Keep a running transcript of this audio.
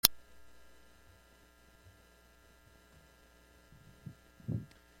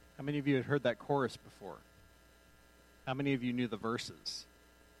How many of you had heard that chorus before? How many of you knew the verses?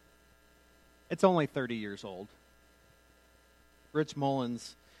 It's only 30 years old. Rich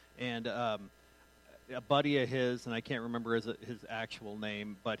Mullins and a buddy of his, and I can't remember his actual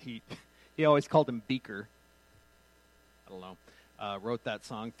name, but he always called him Beaker. I don't know. Wrote that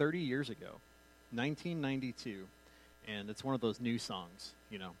song 30 years ago, 1992, and it's one of those new songs.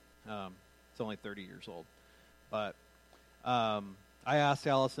 It's only 30 years old, but I asked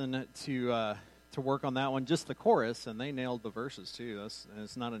Allison to work on that one, just the chorus, and they nailed the verses too.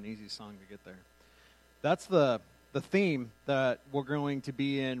 It's not an easy song to get there. That's the theme that we're going to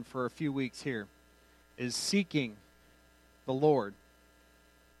be in for a few weeks here, is seeking the Lord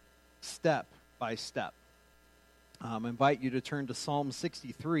step by step. I invite you to turn to Psalm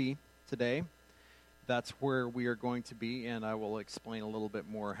 63 today. That's where we are going to be, and I will explain a little bit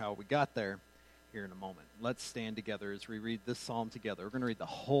more how we got there here in a moment. Let's stand together as we read this psalm together. We're going to read the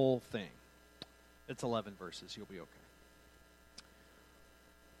whole thing. It's 11 verses. You'll be okay.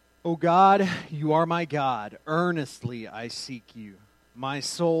 O God, you are my God. Earnestly I seek you. My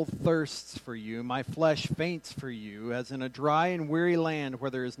soul thirsts for you. My flesh faints for you, as in a dry and weary land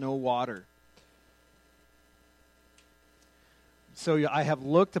where there is no water. So I have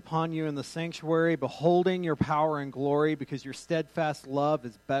looked upon you in the sanctuary, beholding your power and glory, because your steadfast love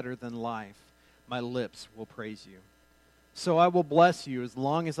is better than life. My lips will praise you. So I will bless you as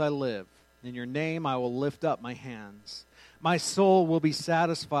long as I live. In your name I will lift up my hands. My soul will be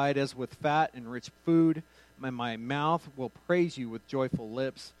satisfied as with fat and rich food. My mouth will praise you with joyful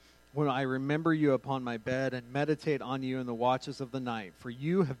lips when I remember you upon my bed and meditate on you in the watches of the night. For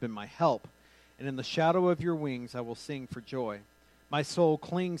you have been my help, and in the shadow of your wings I will sing for joy. My soul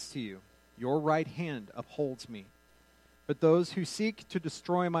clings to you. Your right hand upholds me. But those who seek to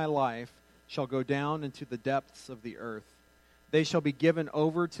destroy my life shall go down into the depths of the earth. They shall be given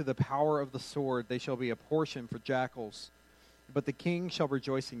over to the power of the sword. They shall be a portion for jackals. But the king shall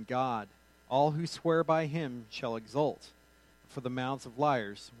rejoice in God. All who swear by him shall exult, for the mouths of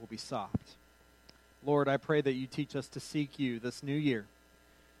liars will be stopped. Lord, I pray that you teach us to seek you this new year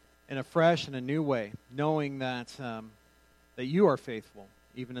in a fresh and a new way, knowing that that you are faithful,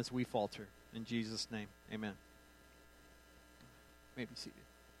 even as we falter. In Jesus' name, amen. You may be seated.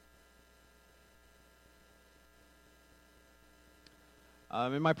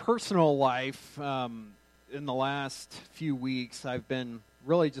 In my personal life, in the last few weeks, I've been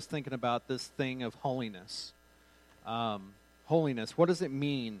really just thinking about this thing of holiness. Holiness, what does it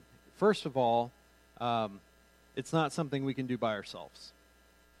mean? First of all, it's not something we can do by ourselves.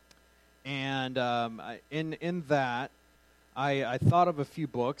 And in that, I thought of a few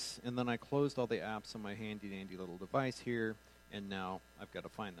books, and then I closed all the apps on my handy-dandy little device here, and now I've got to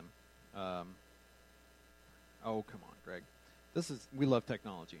find them. Oh, come on, Greg. We love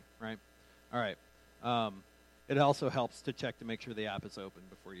technology, right? All right. It also helps to check to make sure the app is open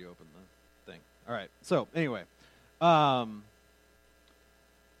before you open the thing. All right. So, anyway, our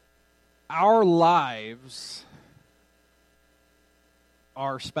lives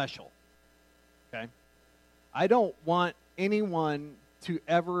are special, okay? I don't want anyone to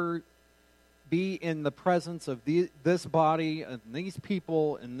ever be in the presence of this body and these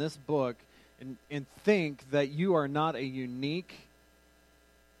people in this book and think that you are not a unique,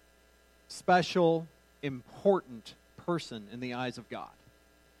 special, important person in the eyes of God.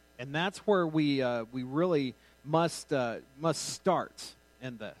 And that's where we really must start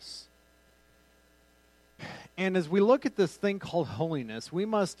in this. And as we look at this thing called holiness, we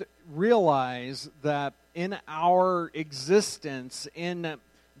must realize that in our existence, in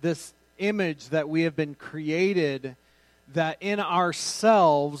this image that we have been created, that in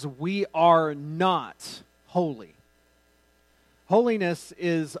ourselves we are not holy. Holiness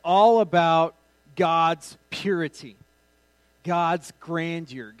is all about God's purity, God's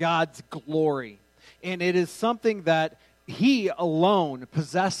grandeur, God's glory. And it is something that He alone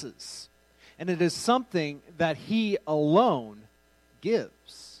possesses. And it is something that He alone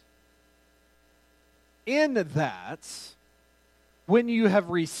gives. In that, when you have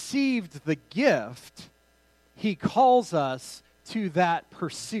received the gift, He calls us to that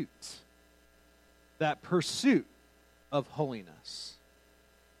pursuit of holiness.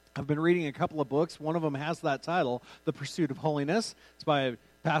 I've been reading a couple of books. One of them has that title, The Pursuit of Holiness. It's by a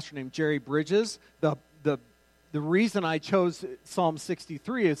pastor named Jerry Bridges. The reason I chose Psalm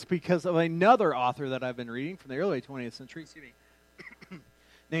 63 is because of another author that I've been reading from the early 20th century,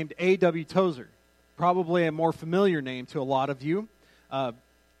 named A.W. Tozer. Probably a more familiar name to a lot of you.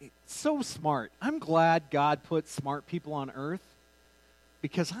 So smart. I'm glad God put smart people on earth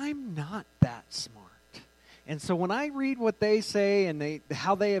because I'm not that smart. And so when I read what they say and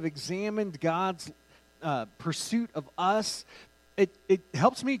how they have examined God's pursuit of us, it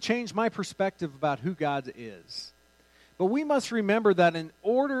helps me change my perspective about who God is. But we must remember that in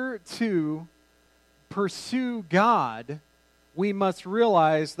order to pursue God, we must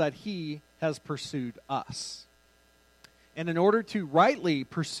realize that He has pursued us. And in order to rightly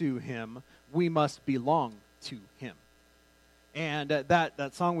pursue Him, we must belong to Him. And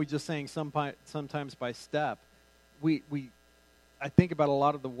that song we just sang, Sometimes by Step, I think about a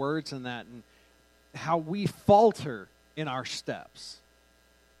lot of the words in that and how we falter in our steps,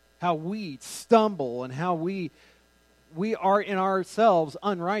 how we stumble, and how we are in ourselves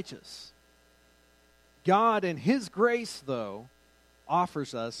unrighteous. God, in His grace, though,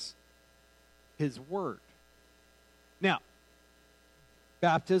 offers us His Word. Now,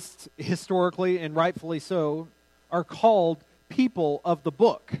 Baptists, historically and rightfully so, are called people of the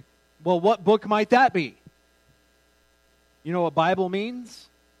book. Well, what book might that be? You know what Bible means?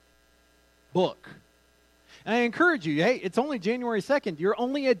 Book. And I encourage you, hey, it's only January 2nd. You're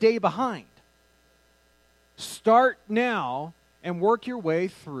only a day behind. Start now and work your way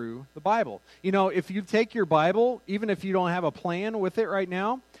through the Bible. You know, if you take your Bible, even if you don't have a plan with it right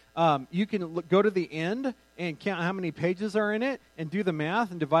now, you can go to the end and count how many pages are in it and do the math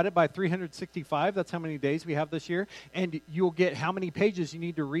and divide it by 365. That's how many days we have this year. And you'll get how many pages you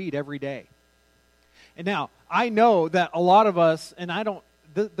need to read every day. And now, I know that a lot of us, and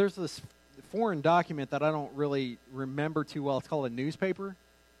there's this foreign document that I don't really remember too well. It's called a newspaper.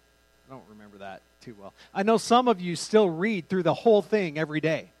 I don't remember that too well. I know some of you still read through the whole thing every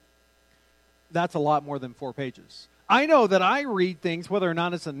day. That's a lot more than 4 pages. I know that I read things, whether or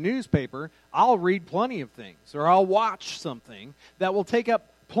not it's a newspaper, I'll read plenty of things, or I'll watch something that will take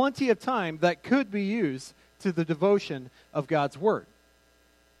up plenty of time that could be used to the devotion of God's Word.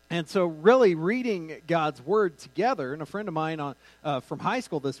 And so really reading God's Word together, and a friend of mine from high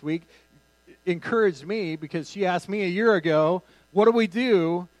school this week encouraged me because she asked me a year ago, what do we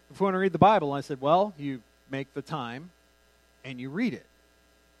do if we want to read the Bible? And I said, well, you make the time and you read it.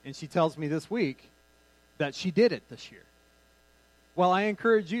 And she tells me this week that she did it this year. Well, I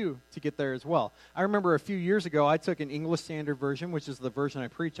encourage you to get there as well. I remember a few years ago, I took an English Standard Version, which is the version I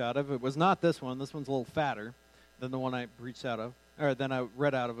preach out of. It was not this one. This one's a little fatter than the one I preached out of, or than I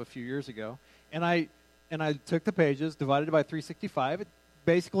read out of a few years ago. And I took the pages, divided it by 365. It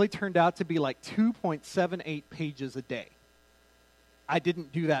basically turned out to be like 2.78 pages a day. I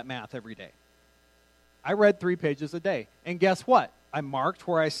didn't do that math every day. I read 3 pages a day. And guess what? I marked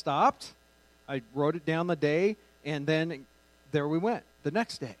where I stopped. I wrote it down the day, and then there we went the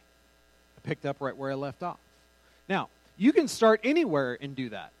next day. I picked up right where I left off. Now, you can start anywhere and do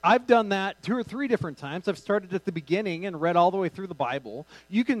that. I've done that 2 or 3 different times. I've started at the beginning and read all the way through the Bible.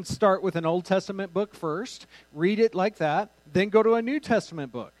 You can start with an Old Testament book first, read it like that, then go to a New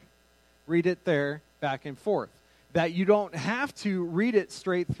Testament book. Read it there, back and forth. That you don't have to read it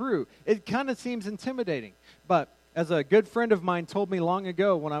straight through. It kind of seems intimidating. But as a good friend of mine told me long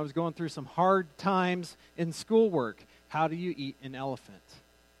ago when I was going through some hard times in schoolwork, how do you eat an elephant?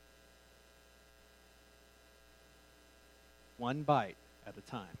 1 bite at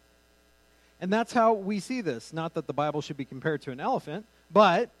a time. And that's how we see this. Not that the Bible should be compared to an elephant,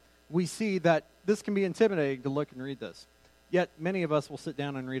 but we see that this can be intimidating to look and read this. Yet many of us will sit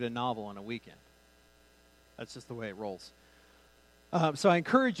down and read a novel on a weekend. That's just the way it rolls. So I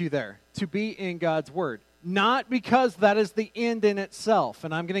encourage you there to be in God's Word. Not because that is the end in itself.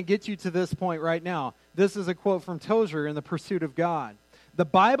 And I'm going to get you to this point right now. This is a quote from Tozer in The Pursuit of God. The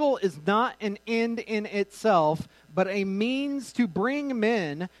Bible is not an end in itself, but a means to bring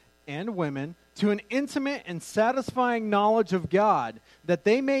men and women to an intimate and satisfying knowledge of God, that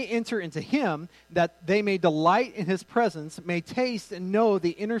they may enter into Him, that they may delight in His presence, may taste and know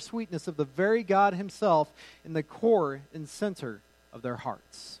the inner sweetness of the very God Himself in the core and center of their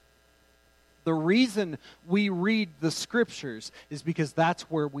hearts. The reason we read the Scriptures is because that's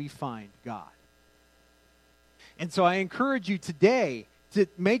where we find God. And so I encourage you today to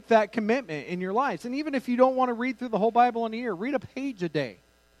make that commitment in your lives. And even if you don't want to read through the whole Bible in a year, read a page a day.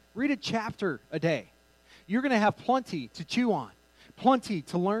 Read a chapter a day. You're going to have plenty to chew on, plenty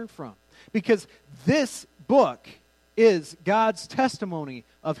to learn from. Because this book is God's testimony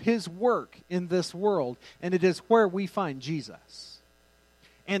of His work in this world, and it is where we find Jesus.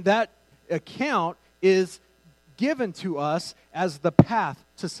 And that account is given to us as the path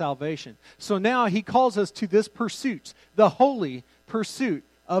to salvation. So now He calls us to this pursuit, the holy pursuit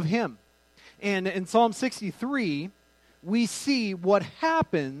of Him. And in Psalm 63, we see what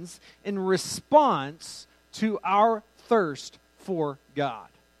happens in response to our thirst for God.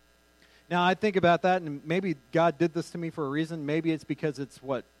 Now, I think about that, and maybe God did this to me for a reason. Maybe it's because it's,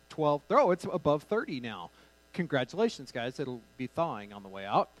 12? Oh, it's above 30 now. Congratulations, guys. It'll be thawing on the way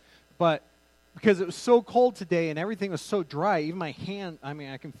out. But because it was so cold today and everything was so dry, even my hand,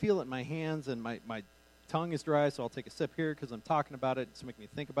 I can feel it in my hands, and my tongue is dry, so I'll take a sip here because I'm talking about it. It's making me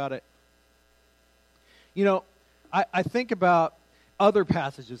think about it. You know, I think about other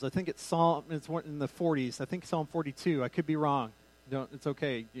passages. I think it's in the 40s. I think Psalm 42. I could be wrong. It's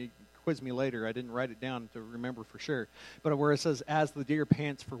okay. You quiz me later. I didn't write it down to remember for sure. But where it says, as the deer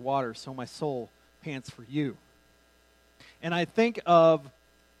pants for water, so my soul pants for you. And I think of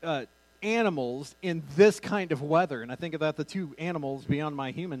animals in this kind of weather. And I think about the two animals beyond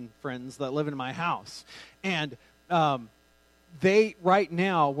my human friends that live in my house. And they, right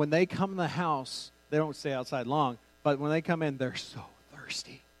now, when they come in the house, they don't stay outside long, but when they come in, they're so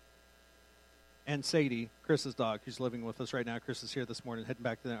thirsty. And Sadie, Chris's dog, who's living with us right now, Chris is here this morning, heading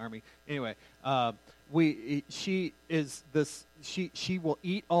back to the Army. Anyway, she will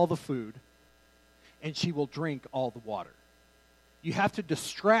eat all the food, and she will drink all the water. You have to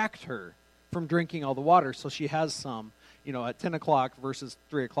distract her from drinking all the water, so she has some, at 10 o'clock versus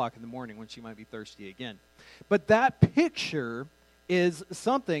 3 o'clock in the morning when she might be thirsty again. But that picture is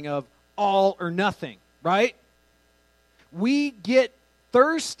something of all or nothing, right? We get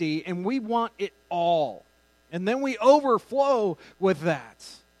thirsty and we want it all. And then we overflow with that.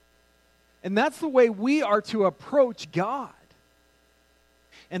 And that's the way we are to approach God.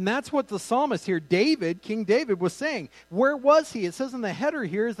 And that's what the psalmist here, David, King David, was saying. Where was he? It says in the header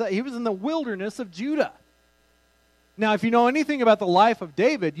here is that he was in the wilderness of Judah. Now, if you know anything about the life of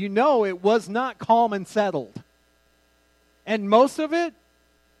David, you know it was not calm and settled. And most of it,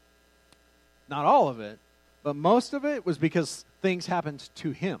 not all of it, but most of it was because things happened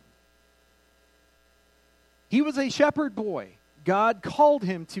to him. He was a shepherd boy. God called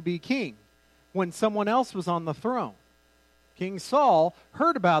him to be king when someone else was on the throne. King Saul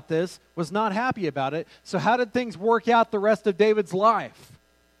heard about this, was not happy about it. So how did things work out the rest of David's life?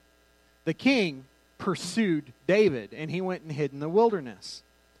 The king pursued David, and he went and hid in the wilderness.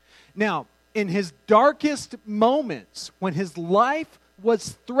 Now, in his darkest moments, when his life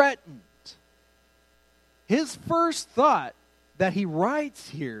was threatened, his first thought that he writes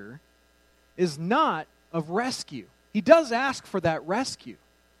here is not of rescue. He does ask for that rescue.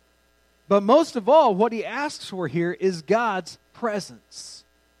 But most of all, what he asks for here is God's presence.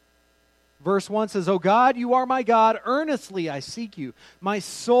 Verse 1 says, O God, you are my God. Earnestly I seek you. My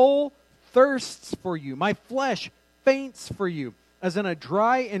soul thirsts for you. My flesh faints for you. As in a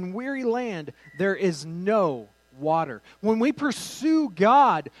dry and weary land, there is no water. When we pursue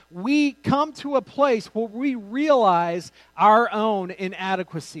God, we come to a place where we realize our own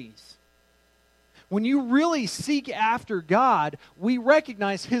inadequacies. When you really seek after God, we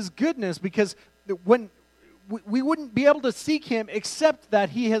recognize His goodness, because when we wouldn't be able to seek Him except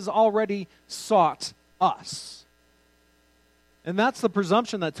that He has already sought us. And that's the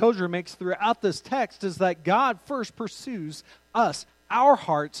presumption that Tozer makes throughout this text, is that God first pursues us, our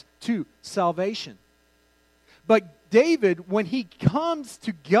hearts, to salvation. But David, when he comes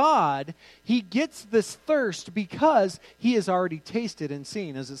to God, he gets this thirst because he has already tasted and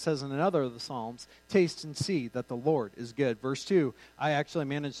seen, as it says in another of the Psalms, taste and see that the Lord is good. Verse 2, I actually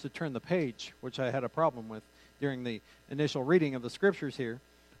managed to turn the page, which I had a problem with during the initial reading of the scriptures here.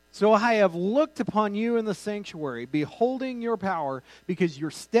 So I have looked upon you in the sanctuary, beholding your power, because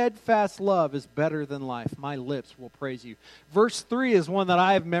your steadfast love is better than life. My lips will praise you. Verse 3 is one that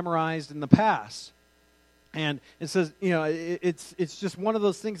I have memorized in the past. And it says, it's just one of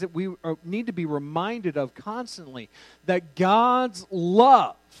those things that we need to be reminded of constantly, that God's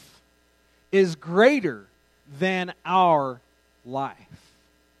love is greater than our life.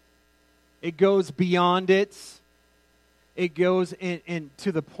 It goes beyond it. It goes in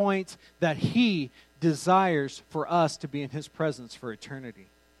to the point that He desires for us to be in His presence for eternity.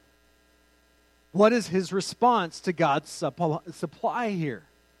 What is His response to God's supply here?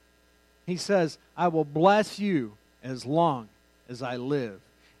 He says, I will bless you as long as I live.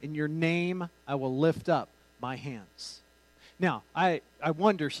 In your name I will lift up my hands. Now, I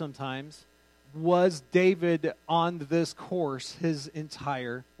wonder sometimes, was David on this course his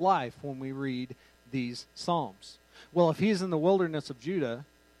entire life when we read these Psalms? Well, if he's in the wilderness of Judah,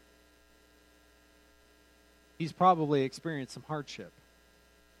 he's probably experienced some hardship.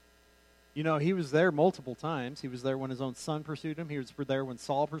 He was there multiple times. He was there when his own son pursued him. He was there when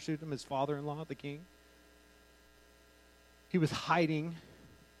Saul pursued him, his father-in-law, the king. He was hiding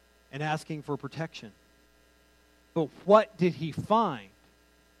and asking for protection. But what did he find?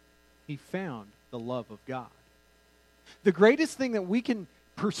 He found the love of God. The greatest thing that we can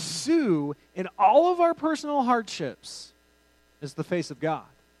pursue in all of our personal hardships is the face of God.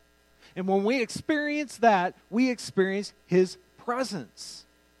 And when we experience that, we experience His presence.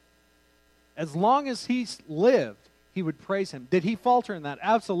 As long as he lived, he would praise Him. Did he falter in that?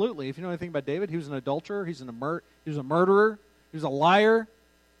 Absolutely. If you know anything about David, he was an adulterer, he was a murderer, he was a liar.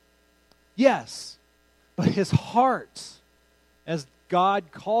 Yes, but his heart, as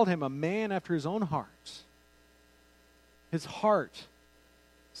God called him a man after His own heart, his heart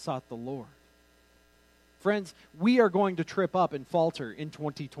sought the Lord. Friends, we are going to trip up and falter in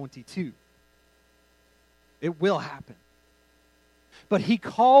 2022. It will happen. But He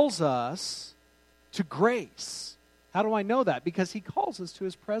calls us to grace. How do I know that? Because He calls us to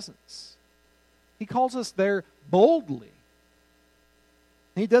His presence. He calls us there boldly.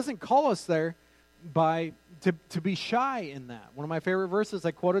 He doesn't call us there to be shy in that. One of my favorite verses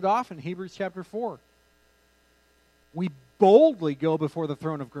I quoted often, Hebrews chapter 4. We boldly go before the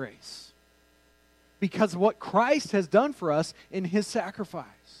throne of grace because of what Christ has done for us in His sacrifice,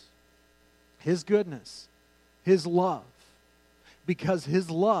 His goodness, His love. Because His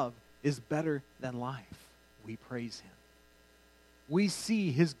love is better than life, we praise Him. We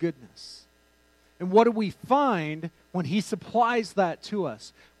see His goodness. And what do we find when He supplies that to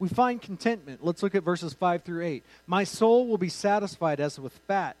us? We find contentment. Let's look at verses 5 through 8. My soul will be satisfied as with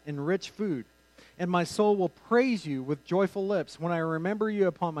fat and rich food, and my soul will praise You with joyful lips when I remember You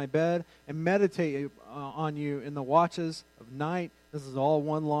upon my bed and meditate on You in the watches of night. This is all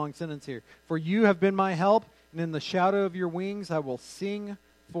one long sentence here. For You have been my help, and in the shadow of Your wings I will sing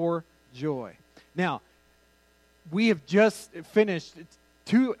for joy. Now, we have just finished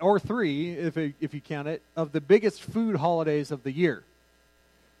 2 or 3, if you count it, of the biggest food holidays of the year.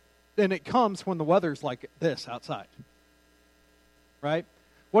 And it comes when the weather's like this outside. Right?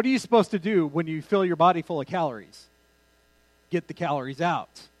 What are you supposed to do when you fill your body full of calories? Get the calories out.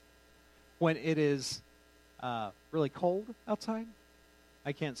 When it is really cold outside,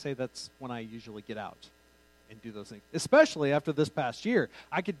 I can't say that's when I usually get out and do those things, especially after this past year.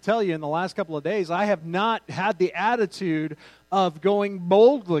 I could tell you in the last couple of days, I have not had the attitude of going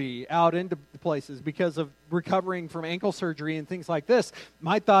boldly out into places because of recovering from ankle surgery and things like this.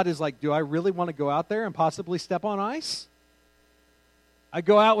 My thought is like, do I really want to go out there and possibly step on ice? I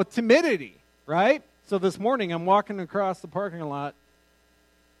go out with timidity, right? So this morning I'm walking across the parking lot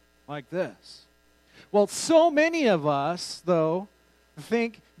like this. Well, so many of us, though,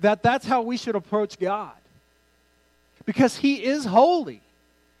 think that that's how we should approach God. Because He is holy.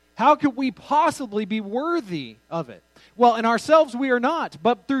 How could we possibly be worthy of it? Well, in ourselves we are not,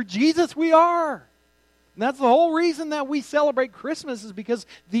 but through Jesus we are. And that's the whole reason that we celebrate Christmas, is because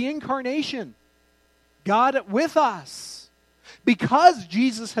the incarnation, God with us. Because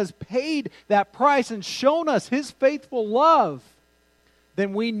Jesus has paid that price and shown us His faithful love,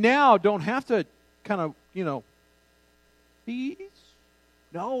 then we now don't have to kind of, please.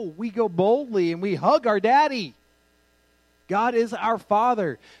 No, we go boldly and we hug our daddy. God is our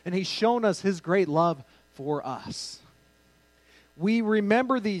Father, and He's shown us His great love for us. We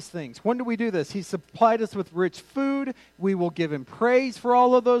remember these things. When do we do this? He supplied us with rich food. We will give Him praise for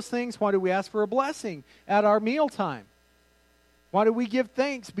all of those things. Why do we ask for a blessing at our mealtime? Why do we give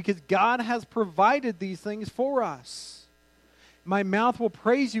thanks? Because God has provided these things for us. My mouth will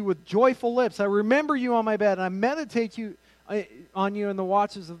praise You with joyful lips. I remember You on my bed, and I meditate on You in the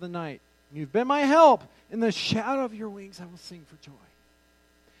watches of the night. You've been my help. In the shadow of Your wings, I will sing for joy.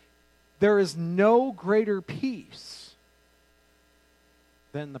 There is no greater peace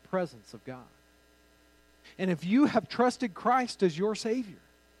than the presence of God. And if you have trusted Christ as your Savior,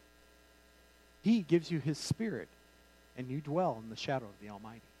 He gives you His Spirit, and you dwell in the shadow of the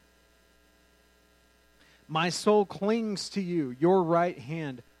Almighty. My soul clings to You. Your right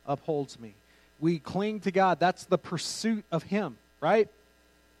hand upholds me. We cling to God. That's the pursuit of Him, right?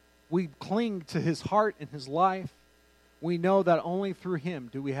 We cling to His heart and His life. We know that only through Him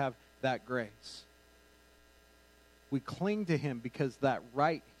do we have that grace. We cling to Him because that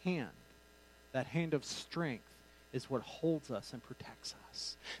right hand, that hand of strength, is what holds us and protects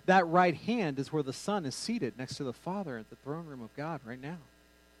us. That right hand is where the Son is seated next to the Father at the throne room of God right now.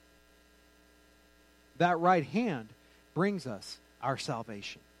 That right hand brings us our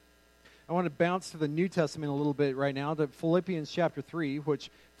salvation. I want to bounce to the New Testament a little bit right now, to Philippians chapter 3, which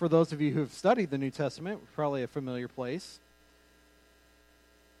for those of you who have studied the New Testament, probably a familiar place.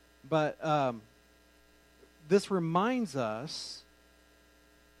 But this reminds us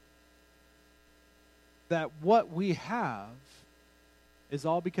that what we have is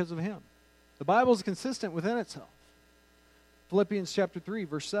all because of Him. The Bible is consistent within itself. Philippians chapter 3,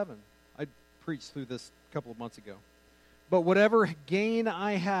 verse 7. I preached through this a couple of months ago. But whatever gain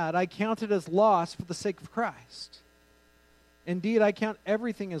I had, I counted as loss for the sake of Christ. Indeed, I count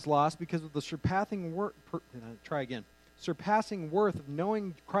everything as loss because of the surpassing worth of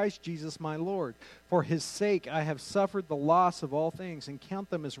knowing Christ Jesus my Lord. For his sake I have suffered the loss of all things and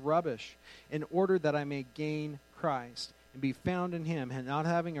count them as rubbish, in order that I may gain Christ and be found in him, and not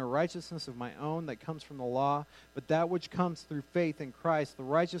having a righteousness of my own that comes from the law, but that which comes through faith in Christ, the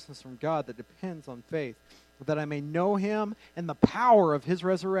righteousness from God that depends on faith, that I may know him and the power of his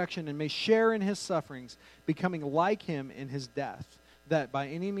resurrection, and may share in his sufferings, becoming like him in his death, that by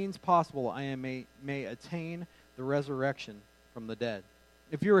any means possible I may attain the resurrection from the dead.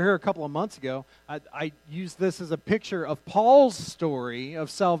 If you were here a couple of months ago, I used this as a picture of Paul's story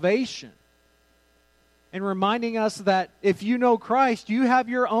of salvation, and reminding us that if you know Christ, you have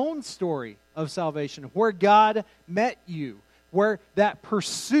your own story of salvation, where God met you, where that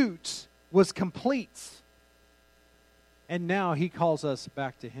pursuit was complete. And now he calls us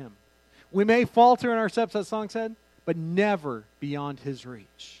back to him. We may falter in our steps, that song said, but never beyond his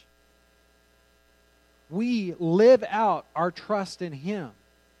reach. We live out our trust in him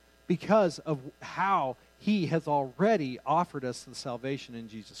because of how he has already offered us the salvation in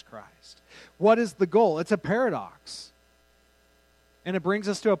Jesus Christ. What is the goal? It's a paradox. And it brings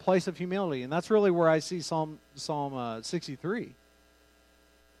us to a place of humility. And that's really where I see Psalm 63.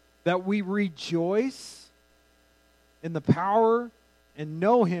 That we rejoice in the power and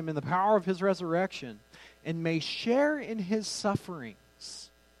know him in the power of his resurrection, and may share in his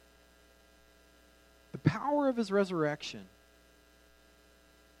sufferings. The power of his resurrection.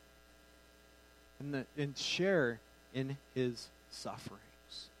 And share in his sufferings.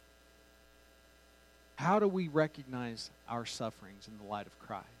 How do we recognize our sufferings in the light of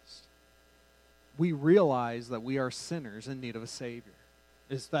Christ? We realize that we are sinners in need of a Savior.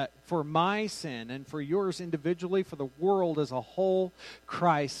 Is that for my sin and for yours individually, for the world as a whole,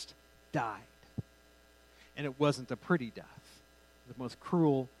 Christ died. And it wasn't a pretty death. The most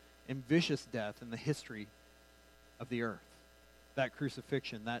cruel and vicious death in the history of the earth. That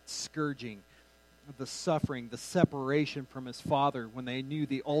crucifixion, that scourging, the suffering, the separation from his Father when they knew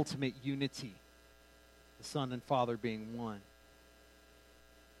the ultimate unity, the Son and Father being one.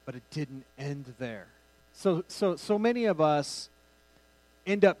 But it didn't end there. So many of us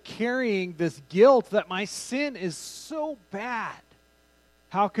end up carrying this guilt that my sin is so bad.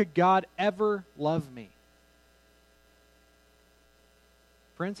 How could God ever love me?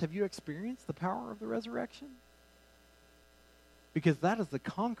 Friends, have you experienced the power of the resurrection? Because that is the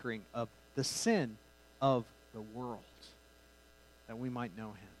conquering of the sin of the world, that we might know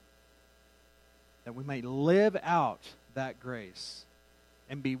him, that we might live out that grace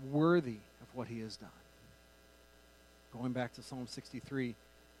and be worthy of what he has done. Going back to Psalm 63,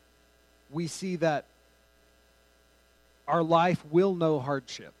 we see that our life will know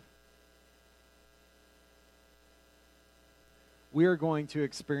hardship. We are going to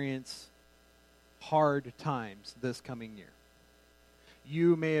experience hard times this coming year.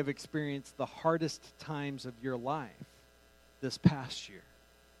 You may have experienced the hardest times of your life this past year.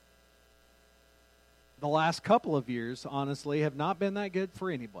 The last couple of years, honestly, have not been that good for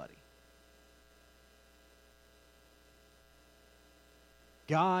anybody.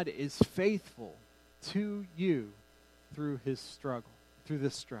 God is faithful to you through this struggle,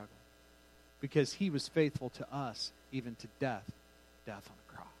 because he was faithful to us even to death on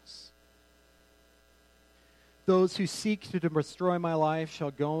the cross. Those who seek to destroy my life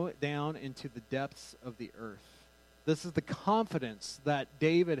shall go down into the depths of the earth. This is the confidence that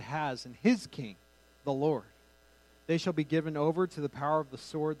David has in his king, the Lord. They shall be given over to the power of the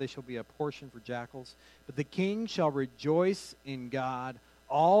sword. They shall be a portion for jackals. But the king shall rejoice in God.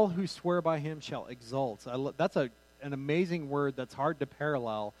 All who swear by him shall exult. That's an amazing word that's hard to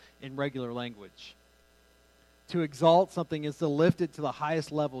parallel in regular language. To exalt something is to lift it to the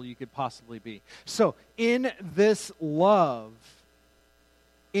highest level you could possibly be. So, in this love,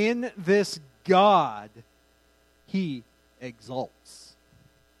 in this God, he exalts.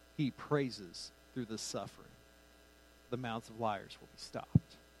 He praises through the suffering. The mouths of liars will be stopped.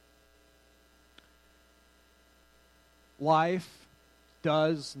 Life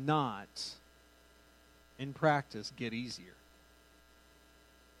does not, in practice, get easier.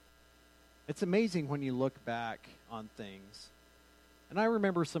 It's amazing when you look back on things. And I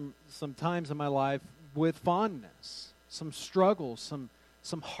remember some times in my life with fondness, some struggles,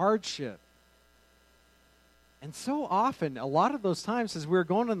 some hardship. And so often, a lot of those times as we were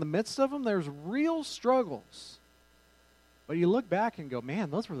going in the midst of them, there's real struggles. But you look back and go,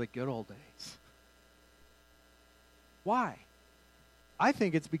 man, those were the good old days. Why? I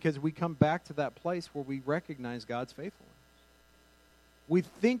think it's because we come back to that place where we recognize God's faithfulness. we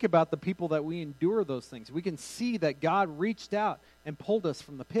think about the people that we endure those things. We can see that God reached out and pulled us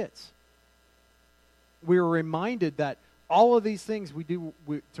from the pits. We are reminded that all of these things we do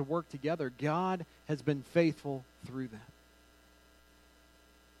to work together, God has been faithful through them.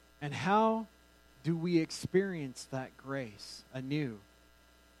 And how do we experience that grace anew?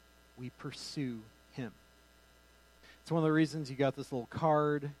 We pursue Him. It's one of the reasons you got this little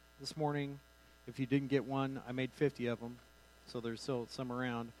card this morning. If you didn't get one, I made 50 of them, so there's still some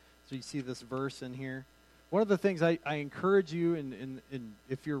around. So you see this verse in here. One of the things I encourage you, and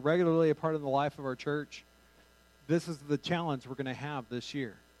if you're regularly a part of the life of our church, this is the challenge we're going to have this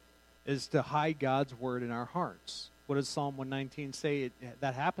year, is to hide God's word in our hearts. What does Psalm 119 say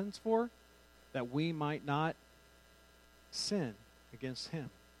that happens for? That we might not sin against Him.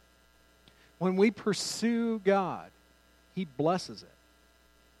 When we pursue God, He blesses it.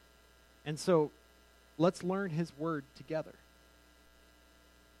 And so, let's learn His word together.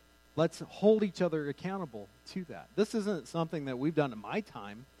 Let's hold each other accountable to that. This isn't something that we've done in my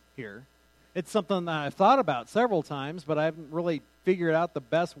time here. It's something that I've thought about several times, but I haven't really figured out the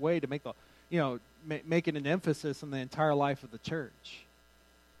best way to make make it an emphasis in the entire life of the church.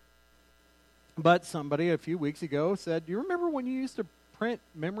 But somebody a few weeks ago said, "Do you remember when you used to print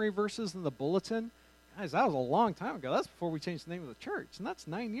memory verses in the bulletin?" Guys, that was a long time ago. That's before we changed the name of the church, and that's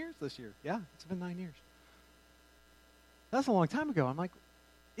 9 years this year. Yeah, it's been 9 years. That's a long time ago. I'm like,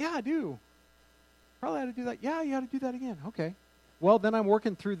 yeah, I do. Probably had to do that. Yeah, you had to do that again. Okay. Well, then I'm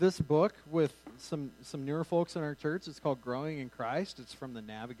working through this book with some newer folks in our church. It's called Growing in Christ. It's from the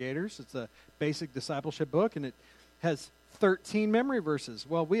Navigators. It's a basic discipleship book, and it has 13 memory verses.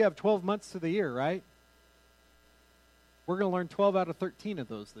 Well, we have 12 months to the year, right? We're going to learn 12 out of 13 of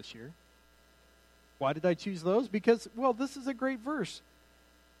those this year. Why did I choose those? Because, well, this is a great verse.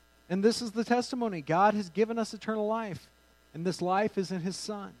 And this is the testimony. God has given us eternal life, and this life is in His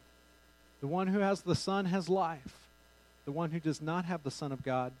Son. The one who has the Son has life. The one who does not have the Son of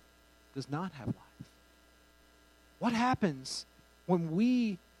God does not have life. What happens when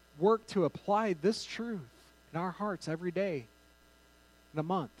we work to apply this truth in our hearts every day, in a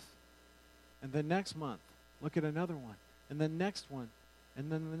month, and then next month, look at another one, and then next one,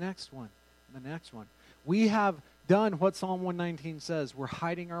 and then the next one, and the next one? We have done what Psalm 119 says. We're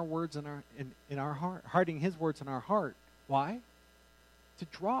hiding our words in our heart, hiding His words in our heart. Why? To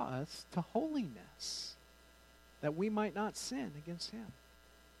draw us to holiness, that we might not sin against Him.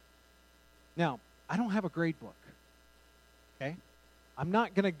 Now, I don't have a grade book, okay? I'm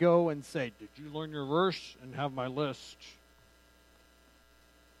not going to go and say, "Did you learn your verse?" and have my list.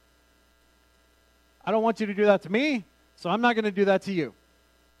 I don't want you to do that to me, so I'm not going to do that to you.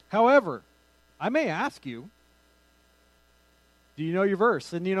 However, I may ask you, do you know your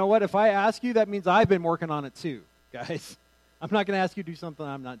verse? And you know what? If I ask you, that means I've been working on it too, guys. I'm not going to ask you to do something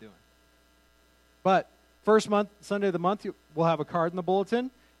I'm not doing. But first month, Sunday of the month, we'll have a card in the bulletin.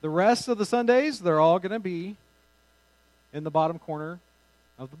 The rest of the Sundays, they're all going to be in the bottom corner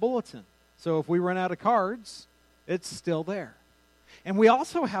of the bulletin. So if we run out of cards, it's still there. And we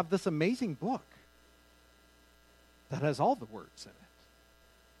also have this amazing book that has all the words in it.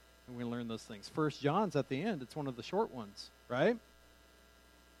 And we learn those things. 1 John's at the end. It's one of the short ones, right?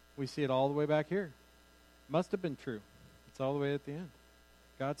 We see it all the way back here. Must have been true. It's all the way at the end.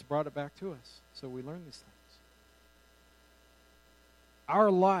 God's brought it back to us, so we learn these things.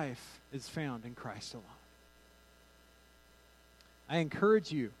 Our life is found in Christ alone. I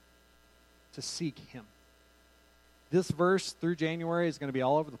encourage you to seek Him. This verse through January is going to be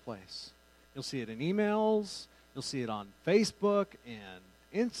all over the place. You'll see it in emails. You'll see it on Facebook and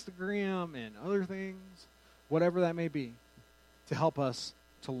Instagram and other things, whatever that may be, to help us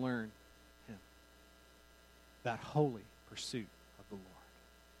to learn Him. That holy pursuit of the Lord.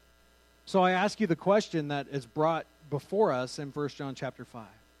 So I ask you the question that is brought before us in 1 John chapter 5.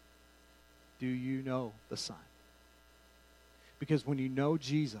 Do you know the Son? Because when you know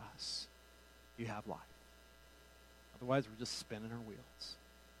Jesus, you have life. Otherwise, we're just spinning our wheels.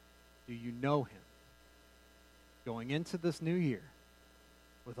 Do you know Him? Going into this new year,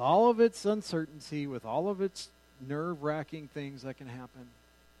 with all of its uncertainty, with all of its nerve-wracking things that can happen,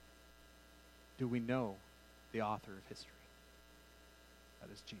 do we know the author of history?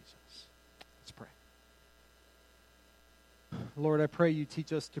 That is Jesus. Let's pray. Lord, I pray you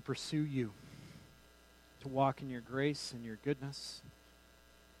teach us to pursue you, to walk in your grace and your goodness.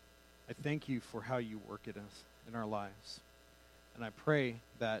 I thank you for how you work at us in our lives. And I pray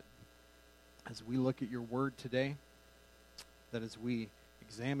that as we look at your word today, that as we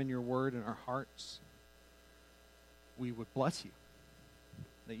examine your word in our hearts, we would bless you,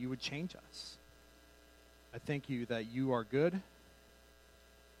 that you would change us. I thank you that you are good,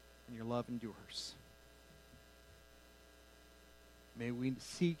 your love endures. May we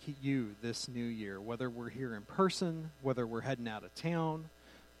seek you this new year, whether we're here in person, whether we're heading out of town,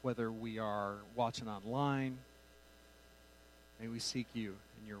 whether we are watching online. May we seek you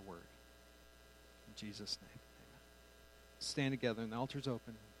in your word. In Jesus' name, amen. Stand together, and the altar's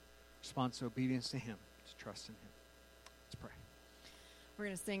open. Response to obedience to him, to trust in him. Let's pray. We're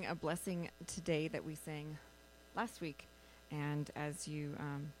going to sing a blessing today that we sang last week. And as you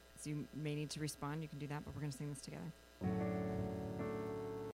may need to respond, you can do that, but we're going to sing this together.